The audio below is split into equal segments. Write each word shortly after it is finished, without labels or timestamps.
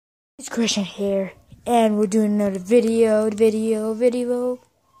It's Christian here, and we're doing another video,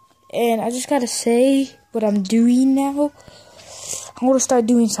 and I just gotta say what I'm doing now. I'm gonna start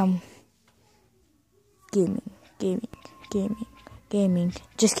doing some gaming.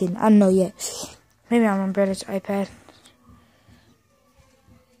 Just kidding, I don't know yet. Maybe on my brother's iPad.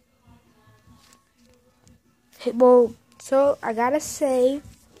 Well, so I gotta say,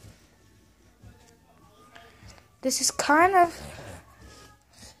 this is kind of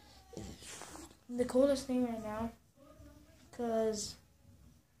the coolest thing right now, because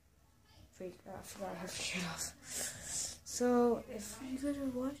I forgot I have to shut off. So if you guys are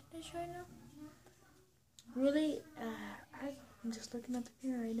watching this right now, really, I'm just looking at the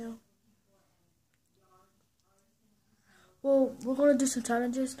mirror right now. Well, we're gonna do some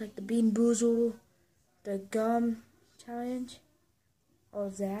challenges like the Bean Boozle, the gum challenge, all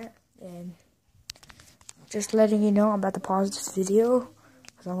of that, and just letting you know I'm about to pause this video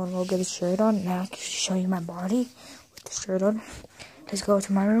because I'm gonna go get a shirt on. Now I can show you my body with the shirt on. Let's go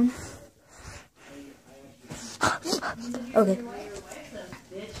to my room. Okay.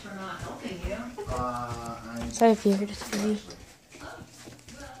 Sorry if you heard this TV.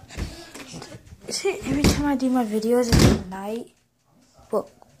 Is it every time I do my videos it's at night? Well,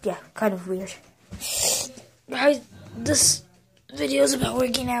 yeah, kind of weird. Guys, this video is about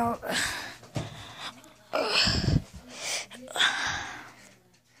working out.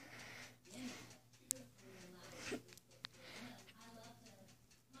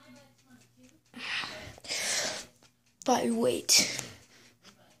 Body weight.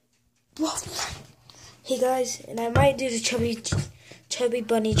 Hey guys, and I might do the chubby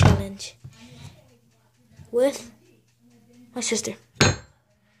bunny challenge with my sister.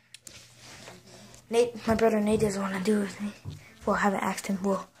 Nate, my brother Nate doesn't want to do it with me. Well, I haven't asked him.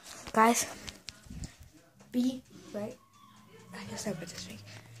 Well, guys, be right. I guess I put this thing.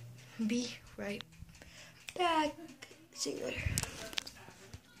 Be right back. See you later.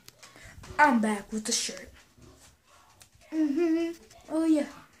 I'm back with the shirt. Oh yeah,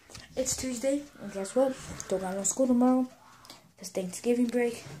 it's Tuesday, and guess what? Don't got no school tomorrow. It's Thanksgiving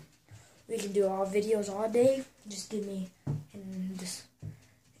break. We can do all videos all day. Just give me in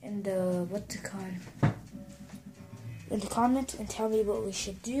the comments and tell me what we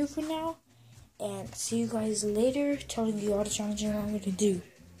should do for now. And see you guys later, telling you all the challenges I'm gonna do.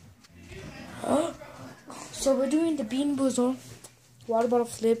 So we're doing the Bean Boozle water bottle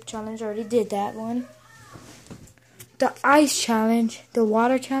flip challenge. I already did that one. The ice challenge, the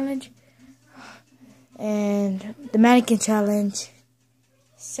water challenge, and the mannequin challenge.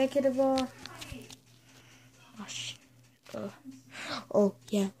 Second of all, oh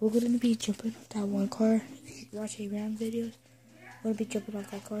yeah, we're gonna be jumping off that one car. If you watch Abraham videos, we're gonna be jumping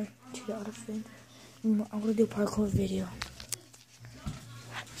off that car to the other thing. I'm gonna do a parkour video.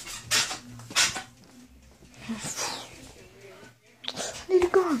 I need to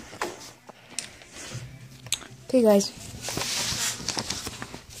go. Okay guys,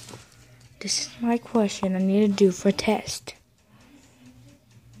 this is my question I need to do for test.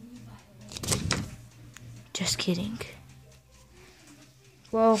 Just kidding.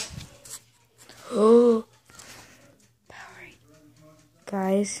 Well,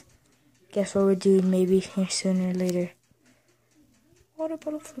 guys, guess what we're doing maybe here sooner or later. Water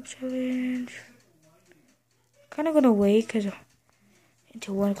bottle flip challenge. Kind of gonna wait because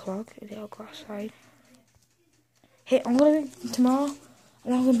until 1 o'clock and then I'll go outside. Hey, tomorrow, I'm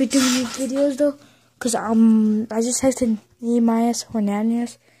not gonna be doing these videos though, cause I just texted Nehemias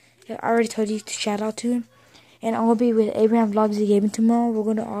Hernandez. I already told you to shout out to him, and I'm gonna be with Abraham Vlogs the Gaming tomorrow. We're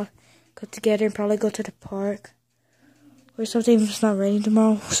gonna all go together and probably go to the park or something if it's not raining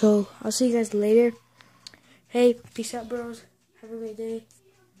tomorrow. So I'll see you guys later. Hey, peace out, bros. Have a great day.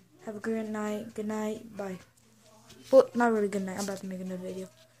 Have a great night. Good night. Bye. Well, not really good night. I'm about to make another video.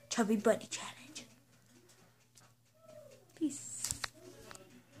 Chubby Bunny Challenge.